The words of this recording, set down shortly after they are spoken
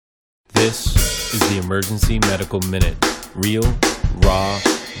This is the Emergency Medical Minute. Real, raw,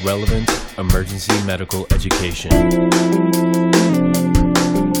 relevant emergency medical education.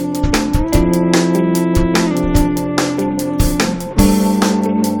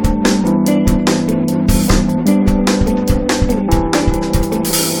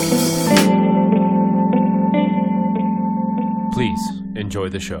 Please enjoy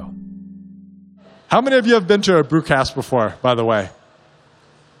the show. How many of you have been to a brewcast before, by the way?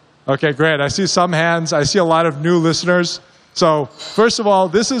 Okay, great. I see some hands. I see a lot of new listeners. So, first of all,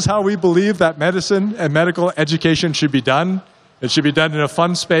 this is how we believe that medicine and medical education should be done. It should be done in a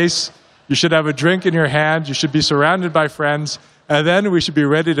fun space. You should have a drink in your hand. You should be surrounded by friends. And then we should be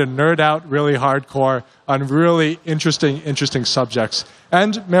ready to nerd out really hardcore on really interesting subjects.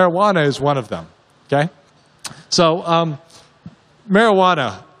 And marijuana is one of them, okay? So,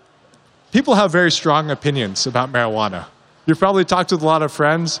 marijuana. People have very strong opinions about marijuana. You've probably talked with a lot of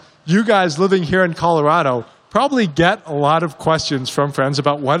friends. You guys living here in Colorado probably get a lot of questions from friends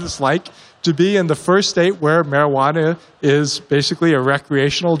about what it's like to be in the first state where marijuana is basically a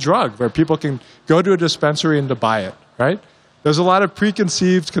recreational drug, where people can go to a dispensary and to buy it, right? There's a lot of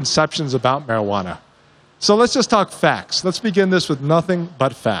preconceived conceptions about marijuana. So let's just talk facts. Let's begin this with nothing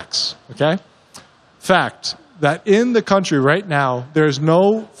but facts, okay? Fact, that in the country right now, there's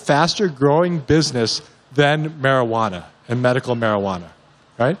no faster growing business than marijuana and medical marijuana,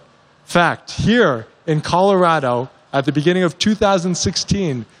 right? Fact, here in Colorado, at the beginning of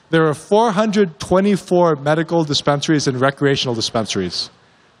 2016, there were 424 medical dispensaries and recreational dispensaries.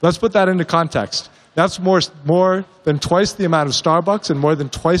 Let's put that into context. That's more than twice the amount of Starbucks and more than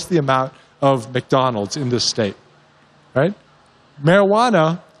twice the amount of McDonald's in this state, right?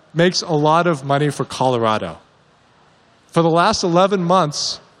 Marijuana makes a lot of money for Colorado. For the last 11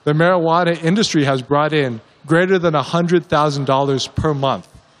 months, the marijuana industry has brought in greater than $100,000 per month.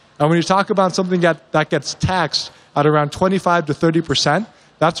 And when you talk about something that gets taxed at around 25 to 30%,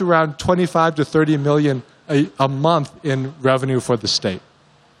 that's around 25 to 30 million a month in revenue for the state.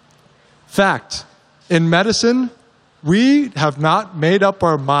 Fact, in medicine, we have not made up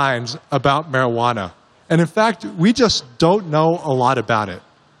our minds about marijuana. And in fact, we just don't know a lot about it.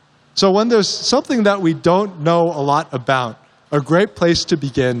 So when there's something that we don't know a lot about, a great place to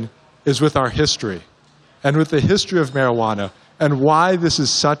begin is with our history and with the history of marijuana and why this is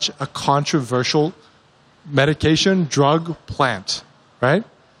such a controversial medication, drug, plant, right?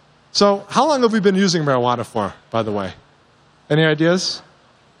 So how long have we been using marijuana for, by the way? Any ideas?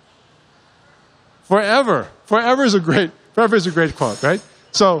 Forever. Forever is a great quote, right?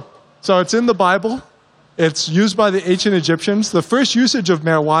 So it's in the Bible. It's used by the ancient Egyptians. The first usage of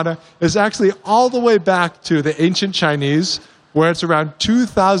marijuana is actually all the way back to the ancient Chinese, where it's around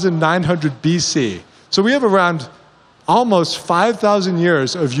 2,900 BC. So we have around almost 5,000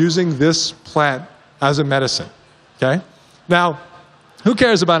 years of using this plant as a medicine, okay? Now, who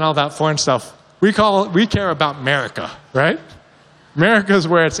cares about all that foreign stuff? We care about America, right? America is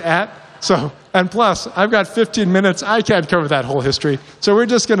where it's at. So, and plus, I've got 15 minutes. I can't cover that whole history. So we're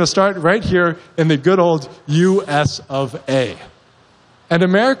just going to start right here in the good old U.S. of A. And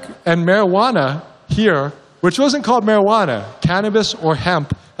marijuana here, which wasn't called marijuana, cannabis or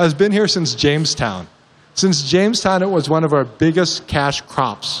hemp, has been here since Jamestown. Since Jamestown, it was one of our biggest cash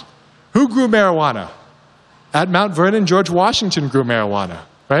crops. Who grew marijuana? At Mount Vernon, George Washington grew marijuana,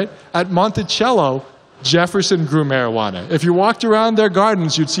 right? At Monticello, Jefferson grew marijuana. If you walked around their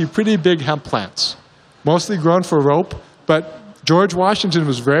gardens, you'd see pretty big hemp plants, mostly grown for rope, but George Washington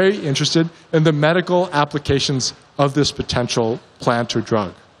was very interested in the medical applications of this potential plant or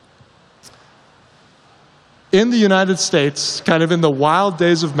drug. In the United States, kind of in the wild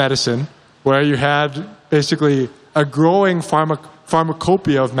days of medicine, where you had basically a growing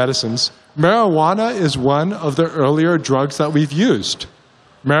pharmacopoeia of medicines, marijuana is one of the earlier drugs that we've used.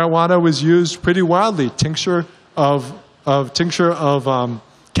 Marijuana was used pretty widely. Tincture of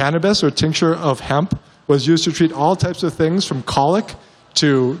cannabis or tincture of hemp was used to treat all types of things from colic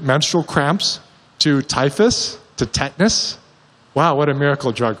to menstrual cramps to typhus to tetanus. Wow, what a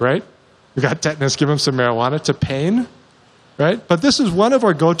miracle drug, right? We got tetanus, give them some marijuana, to pain, right? But this is one of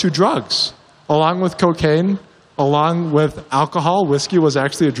our go-to drugs, along with cocaine, along with alcohol. Whiskey was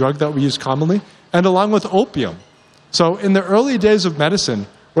actually a drug that we use commonly, and along with opium. So in the early days of medicine,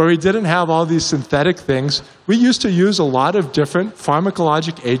 where we didn't have all these synthetic things, we used to use a lot of different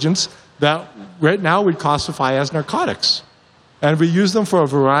pharmacologic agents that right now we'd classify as narcotics. And we use them for a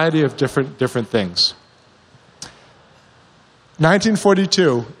variety of different things.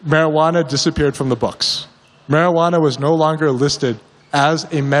 1942, marijuana disappeared from the books. Marijuana was no longer listed as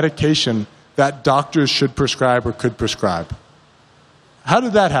a medication that doctors should prescribe or could prescribe. How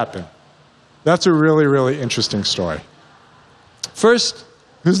did that happen? That's a really, really interesting story. First,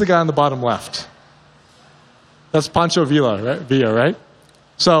 who's the guy on the bottom left? That's Pancho Villa, right?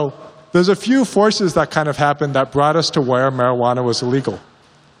 So there's a few forces that kind of happened that brought us to where marijuana was illegal.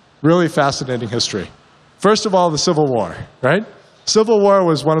 Really fascinating history. First of all, the Civil War, right? Civil War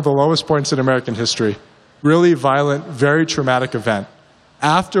was one of the lowest points in American history. Really violent, very traumatic event.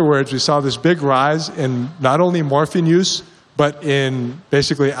 Afterwards, we saw this big rise in not only morphine use, but in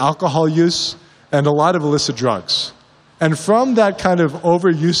basically alcohol use and a lot of illicit drugs. And from that kind of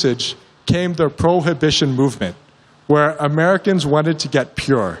overusage came the prohibition movement, where Americans wanted to get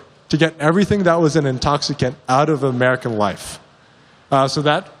pure, to get everything that was an intoxicant out of American life. So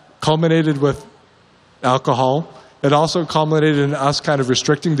that culminated with alcohol. It also culminated in us kind of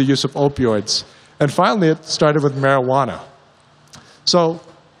restricting the use of opioids. And finally, it started with marijuana. So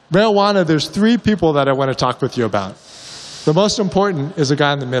marijuana, there's three people that I want to talk with you about. The most important is a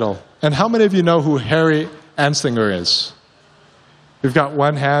guy in the middle. And how many of you know who Harry Anslinger is? We've got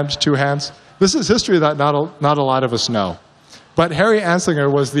one hand, two hands. This is history that not a lot of us know. But Harry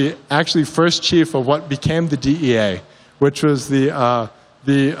Anslinger was the actually first chief of what became the DEA, which was the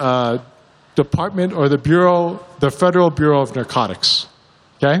department or the Federal Bureau of Narcotics.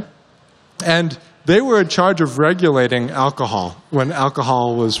 Okay? And they were in charge of regulating alcohol when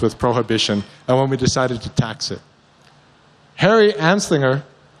alcohol was with prohibition and when we decided to tax it. Harry Anslinger,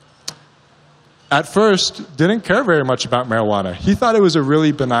 at first, didn't care very much about marijuana. He thought it was a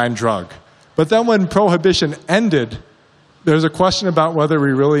really benign drug. But then when prohibition ended, there was a question about whether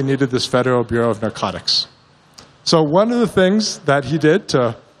we really needed this Federal Bureau of Narcotics. So one of the things that he did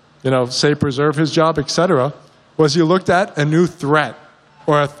to, say preserve his job, etc., was he looked at a new threat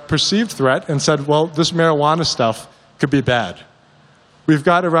or a perceived threat and said, well, this marijuana stuff could be bad. We've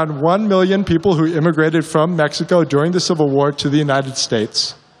got around 1 million people who immigrated from Mexico during the Civil War to the United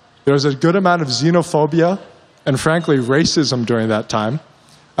States. There was a good amount of xenophobia and, frankly, racism during that time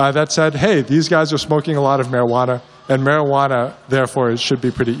that said, hey, these guys are smoking a lot of marijuana, and marijuana, therefore, should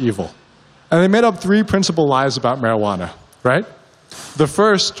be pretty evil. And they made up three principal lies about marijuana, right? The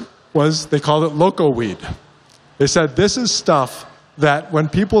first was they called it loco weed. They said this is stuff that when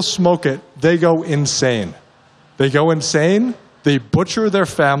people smoke it, they go insane. They go insane, they butcher their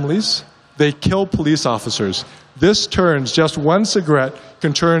families, they kill police officers. This turns, just one cigarette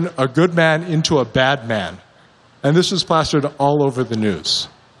can turn a good man into a bad man. And this was plastered all over the news,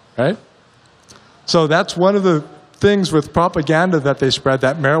 right? So that's one of the things with propaganda that they spread,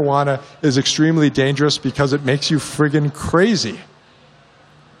 that marijuana is extremely dangerous because it makes you friggin' crazy.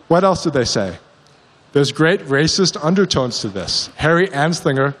 What else did they say? There's great racist undertones to this. Harry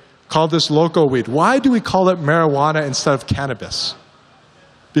Anslinger called this loco weed. Why do we call it marijuana instead of cannabis?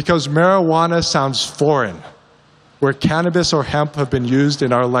 Because marijuana sounds foreign, where cannabis or hemp have been used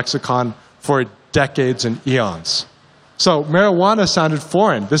in our lexicon for decades and eons. So marijuana sounded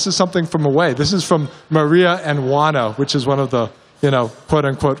foreign. This is something from away. This is from Maria and Juana, which is one of the,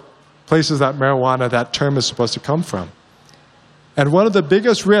 quote-unquote places that marijuana, that term is supposed to come from. And one of the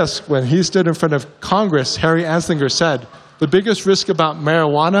biggest risks, when he stood in front of Congress, Harry Anslinger said, the biggest risk about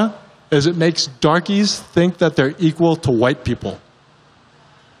marijuana is it makes darkies think that they're equal to white people.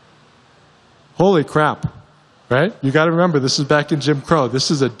 Holy crap, right? You got to remember, this is back in Jim Crow. This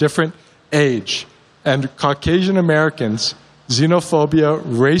is a different age. And Caucasian Americans, xenophobia,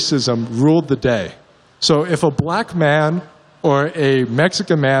 racism ruled the day. So if a black man or a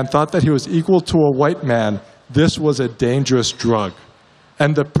Mexican man thought that he was equal to a white man, this was a dangerous drug.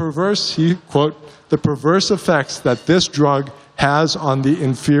 And the perverse, the perverse effects that this drug has on the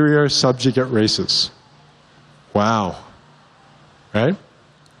inferior subjugate races. Wow. Right?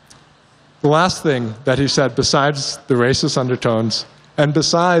 The last thing that he said, besides the racist undertones, and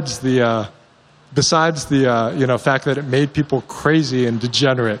besides the fact that it made people crazy and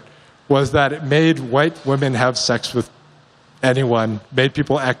degenerate, was that it made white women have sex with anyone, made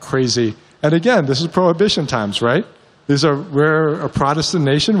people act crazy. And again, this is prohibition times, right? We're a Protestant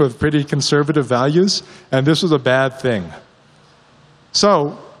nation with pretty conservative values, and this was a bad thing.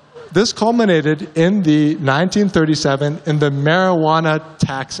 So this culminated in the 1937 in the Marijuana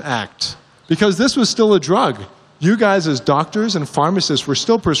Tax Act, because this was still a drug. You guys as doctors and pharmacists were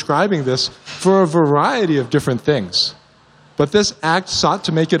still prescribing this for a variety of different things. But this act sought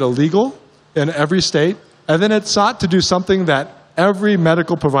to make it illegal in every state, and then it sought to do something that every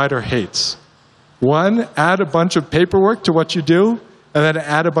medical provider hates. One, add a bunch of paperwork to what you do, and then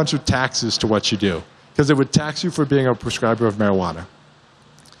add a bunch of taxes to what you do, because it would tax you for being a prescriber of marijuana.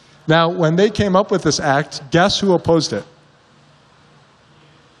 Now, when they came up with this act, guess who opposed it?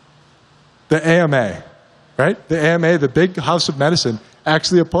 The AMA, right? The AMA, the big house of medicine,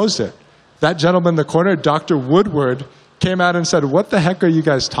 actually opposed it. That gentleman in the corner, Dr. Woodward, came out and said, what the heck are you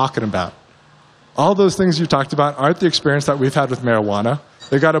guys talking about? All those things you talked about aren't the experience that we've had with marijuana.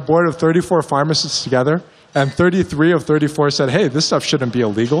 They got a board of 34 pharmacists together, and 33 of 34 said, hey, this stuff shouldn't be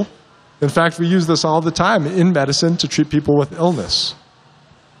illegal. In fact, we use this all the time in medicine to treat people with illness.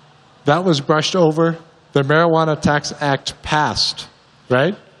 That was brushed over. The Marijuana Tax Act passed,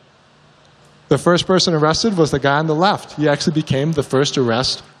 right? The first person arrested was the guy on the left. He actually became the first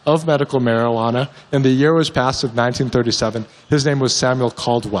arrest of medical marijuana, and the year was passed of 1937. His name was Samuel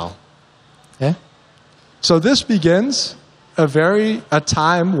Caldwell. Okay? So this begins a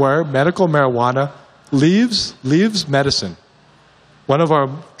time where medical marijuana leaves medicine. One of our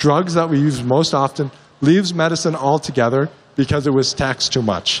drugs that we use most often leaves medicine altogether because it was taxed too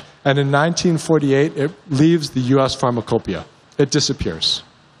much. And in 1948, it leaves the U.S. pharmacopoeia. It disappears.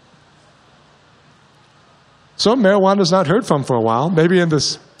 So marijuana is not heard from for a while. Maybe in the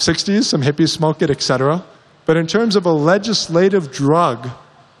 60s, some hippies smoke it, etc. But in terms of a legislative drug,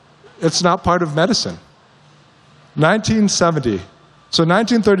 it's not part of medicine. 1970. So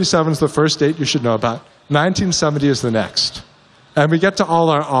 1937 is the first date you should know about. 1970 is the next. And we get to all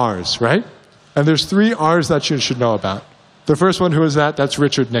our R's, right? And there's 3 R's that you should know about. The first one, who is that? That's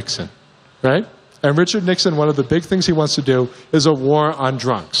Richard Nixon, right? And Richard Nixon, one of the big things he wants to do is a war on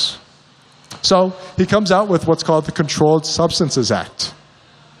drugs. So he comes out with what's called the Controlled Substances Act.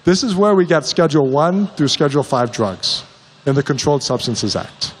 This is where we get Schedule 1 through Schedule 5 drugs in the Controlled Substances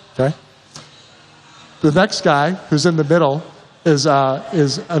Act. Okay? The next guy, who's in the middle, is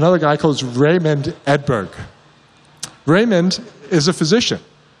another guy called Raymond Edberg. Raymond is a physician.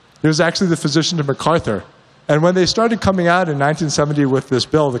 He was actually the physician to MacArthur. And when they started coming out in 1970 with this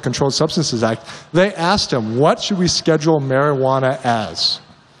bill, the Controlled Substances Act, they asked him, what should we schedule marijuana as?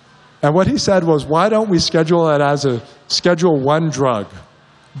 And what he said was, why don't we schedule it as a Schedule 1 drug?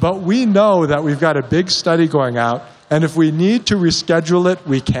 But we know that we've got a big study going out, and if we need to reschedule it,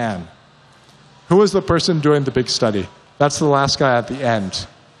 we can. Who was the person doing the big study? That's the last guy at the end,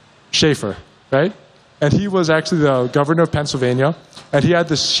 Schaefer, right? And he was actually the governor of Pennsylvania, and he had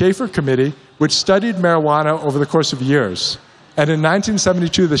the Schaefer Committee, which studied marijuana over the course of years. And in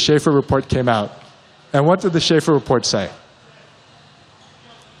 1972, the Schaefer Report came out. And what did the Schaefer Report say?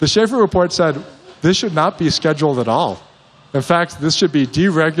 The Schaefer Report said, this should not be scheduled at all. In fact, this should be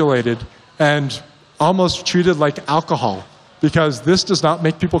deregulated and almost treated like alcohol, because this does not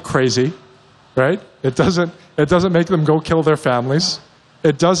make people crazy, right? It doesn't make them go kill their families.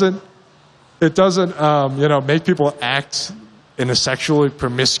 It doesn't make people act in a sexually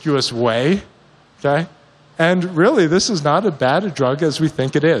promiscuous way, okay? And really, this is not as bad a drug as we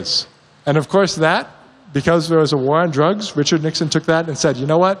think it is. And of course because there was a war on drugs, Richard Nixon took that and said, you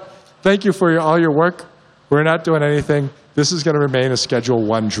know what? Thank you for all your work. We're not doing anything. This is going to remain a Schedule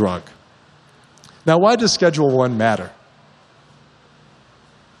 1 drug. Now, why does Schedule 1 matter?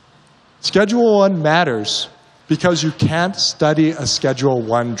 Schedule 1 matters because you can't study a Schedule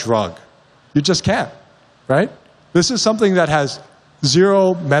 1 drug. You just can't, right? This is something that has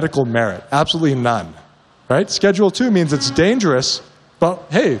 0 medical merit, absolutely none, right? Schedule 2 means it's dangerous, but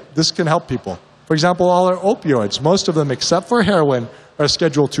hey, this can help people. For example, all our opioids, most of them except for heroin, are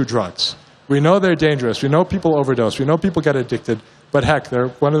Schedule 2 drugs. We know they're dangerous. We know people overdose. We know people get addicted. But heck, they're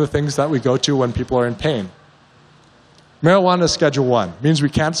one of the things that we go to when people are in pain. Marijuana is Schedule 1. Means we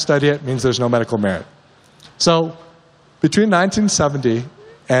can't study it. Means there's no medical merit. So between 1970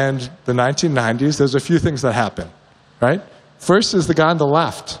 and the 1990s, there's a few things that happen, right? First is the guy on the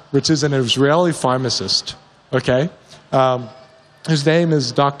left, which is an Israeli pharmacist, okay? His name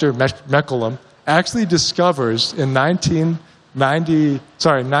is Dr. Mechoulam. Actually discovers in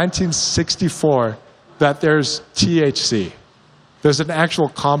 1964 that there's THC. There's an actual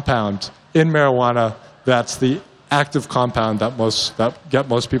compound in marijuana that's the active compound that get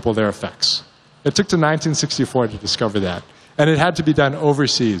most people their effects. It took to 1964 to discover that. And it had to be done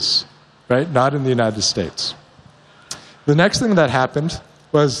overseas, right? Not in the United States. The next thing that happened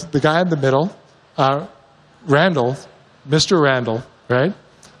was the guy in the middle, Randall, Mr. Randall, right?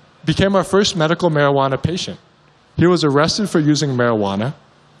 Became our first medical marijuana patient. He was arrested for using marijuana.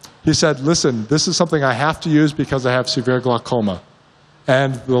 He said, listen, this is something I have to use because I have severe glaucoma.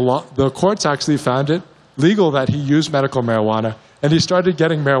 And the courts actually found it legal that he used medical marijuana, and he started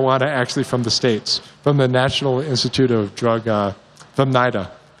getting marijuana actually from the States, from the National Institute of Drug, from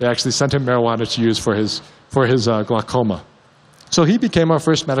NIDA. They actually sent him marijuana to use for his glaucoma. So he became our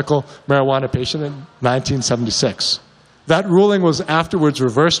first medical marijuana patient in 1976. That ruling was afterwards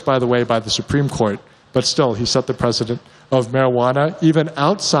reversed, by the way, by the Supreme Court, but still, he set the precedent of marijuana, even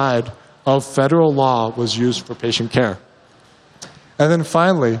outside of federal law, was used for patient care. And then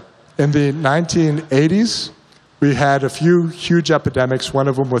finally, in the 1980s, we had a few huge epidemics. One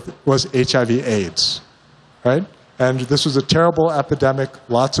of them was HIV/AIDS, right? And this was a terrible epidemic.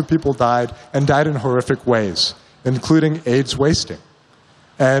 Lots of people died, and died in horrific ways, including AIDS wasting.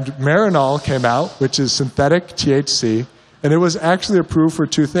 And Marinol came out, which is synthetic THC, and it was actually approved for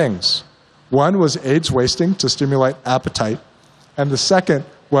two things. One was AIDS wasting to stimulate appetite, and the second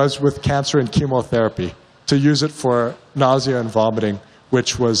was with cancer and chemotherapy, to use it for nausea and vomiting,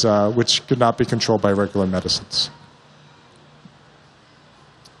 which could not be controlled by regular medicines.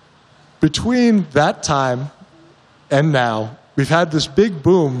 Between that time and now, we've had this big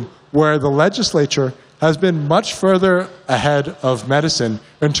boom where the legislature has been much further ahead of medicine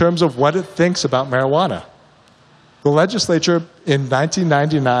in terms of what it thinks about marijuana. The legislature in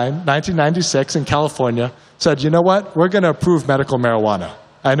 1996 in California said, you know what, we're going to approve medical marijuana.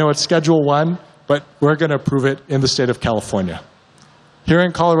 I know it's Schedule 1, but we're going to approve it in the state of California. Here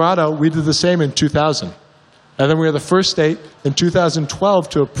in Colorado, we did the same in 2000. And then we were the first state in 2012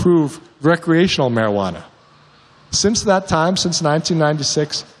 to approve recreational marijuana. Since that time, since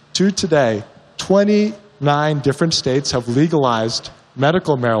 1996 to today, 29 different states have legalized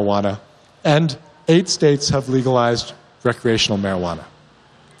medical marijuana, and 8 states have legalized recreational marijuana.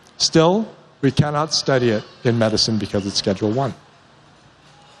 Still, we cannot study it in medicine because it's Schedule 1.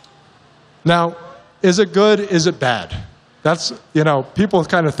 Now, is it good? Is it bad? That's, people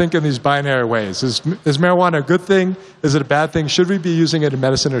kind of think in these binary ways. Is marijuana a good thing? Is it a bad thing? Should we be using it in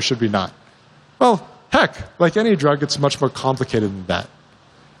medicine or should we not? Well, heck, like any drug, it's much more complicated than that.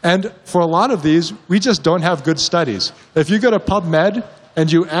 And for a lot of these, we just don't have good studies. If you go to PubMed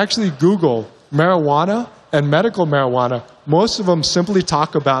and you actually Google marijuana and medical marijuana, most of them simply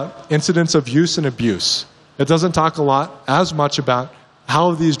talk about incidents of use and abuse. It doesn't talk as much about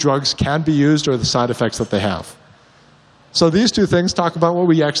how these drugs can be used or the side effects that they have. So these two things talk about what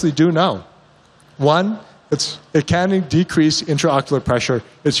we actually do know. One, it can decrease intraocular pressure.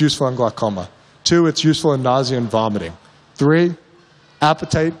 It's useful in glaucoma. 2, it's useful in nausea and vomiting. 3,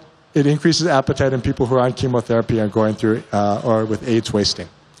 appetite. It increases appetite in people who are on chemotherapy and going through or with AIDS wasting.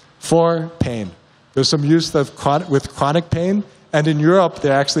 4, pain. There's some use with chronic pain, and in Europe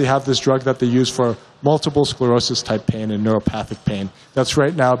they actually have this drug that they use for multiple sclerosis type pain and neuropathic pain. That's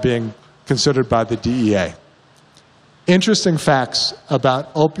right now being considered by the DEA. Interesting facts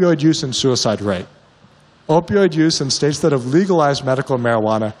about opioid use and suicide rate. Opioid use in states that have legalized medical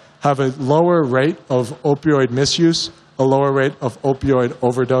marijuana have a lower rate of opioid misuse, a lower rate of opioid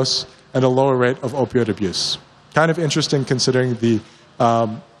overdose, and a lower rate of opioid abuse. Kind of interesting considering the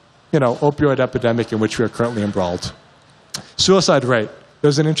opioid epidemic in which we are currently embroiled. Suicide rate.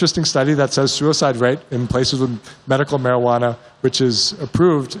 There's an interesting study that says suicide rate in places with medical marijuana, which is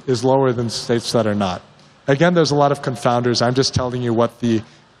approved, is lower than states that are not. Again, there's a lot of confounders. I'm just telling you what the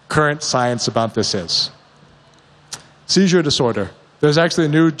current science about this is. Seizure disorder. There's actually a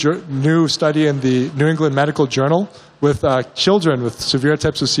new study in the New England Medical Journal with children with severe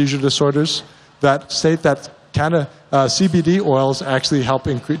types of seizure disorders that state that CBD oils actually help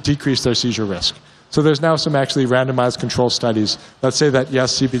decrease their seizure risk. So there's now some actually randomized control studies that say that,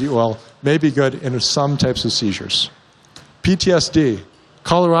 yes, CBD oil may be good in some types of seizures. PTSD.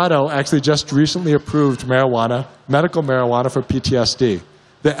 Colorado actually just recently approved medical marijuana for PTSD.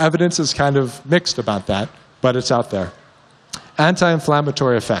 The evidence is kind of mixed about that, but it's out there.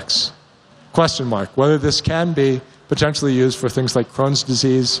 Anti-inflammatory effects. Question mark. Whether this can be potentially used for things like Crohn's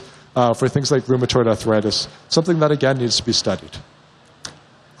disease, for things like rheumatoid arthritis, something that, again, needs to be studied.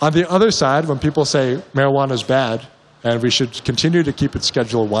 On the other side, when people say marijuana is bad and we should continue to keep it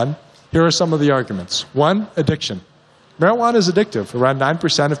Schedule 1, here are some of the arguments. 1, addiction. Marijuana is addictive. Around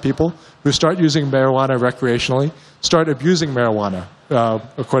 9% of people who start using marijuana recreationally start abusing marijuana,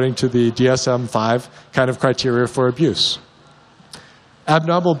 according to the DSM-5 kind of criteria for abuse.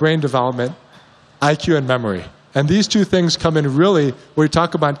 Abnormal brain development, IQ, and memory. And these two things come in really when we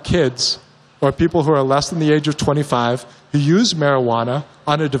talk about kids or people who are less than the age of 25 who use marijuana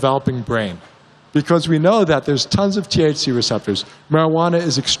on a developing brain. Because we know that there's tons of THC receptors. Marijuana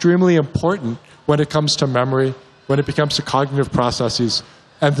is extremely important when it comes to memory, when it becomes to cognitive processes.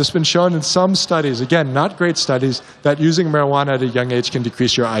 And this has been shown in some studies, again, not great studies, that using marijuana at a young age can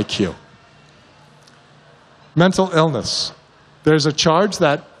decrease your IQ. Mental illness. There's a charge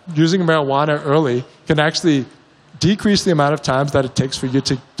that using marijuana early can actually decrease the amount of times that it takes for you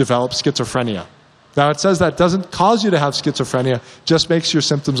to develop schizophrenia. Now, it says that doesn't cause you to have schizophrenia, just makes your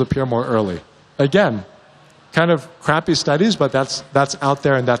symptoms appear more early. Again, kind of crappy studies, but that's out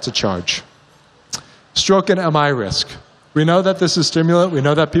there and that's a charge. Stroke and MI risk. We know that this is stimulant. We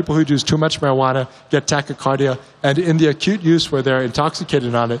know that people who use too much marijuana get tachycardia. And in the acute use where they're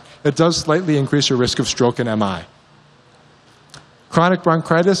intoxicated on it, it does slightly increase your risk of stroke and MI. Chronic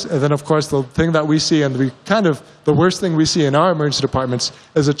bronchitis, and then of course the thing that we see, and the worst thing we see in our emergency departments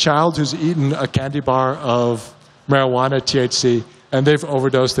is a child who's eaten a candy bar of marijuana, THC, and they've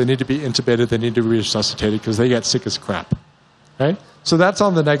overdosed. They need to be intubated. They need to be resuscitated because they get sick as crap. Right? So that's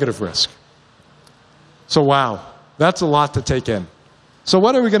on the negative risk. So wow, that's a lot to take in. So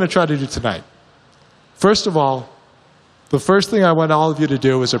what are we going to try to do tonight? First of all, the first thing I want all of you to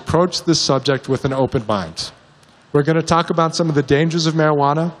do is approach this subject with an open mind. We're going to talk about some of the dangers of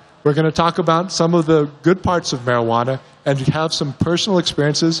marijuana. We're going to talk about some of the good parts of marijuana and have some personal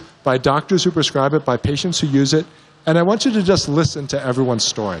experiences by doctors who prescribe it, by patients who use it. And I want you to just listen to everyone's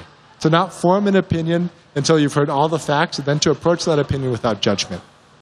story, to not form an opinion until you've heard all the facts, and then to approach that opinion without judgment.